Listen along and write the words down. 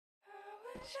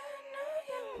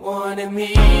Wanted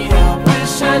me, I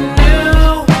wish I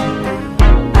knew.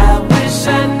 I wish I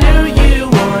knew you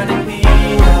wanted me.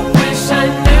 I wish I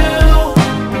knew.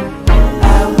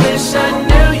 I wish I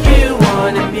knew you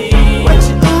wanted me. What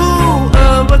you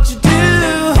what you do?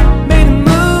 Made a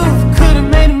move, could've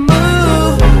made a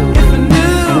move. If I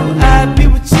knew I'd be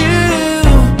with you.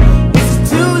 Is it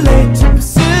too late to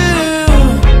pursue?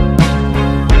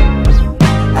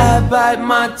 I bite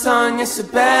my tongue, it's a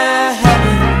bad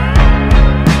habit.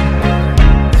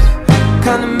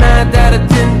 Kinda mad that I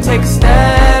didn't take a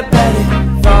stab at it.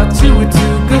 Thought you were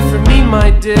too good for me,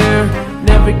 my dear.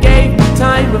 Never gave me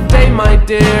time of day, my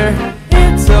dear.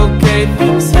 It's okay,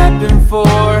 things happen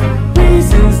for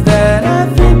reasons that I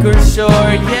think are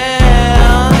sure. Yeah,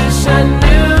 I wish I knew.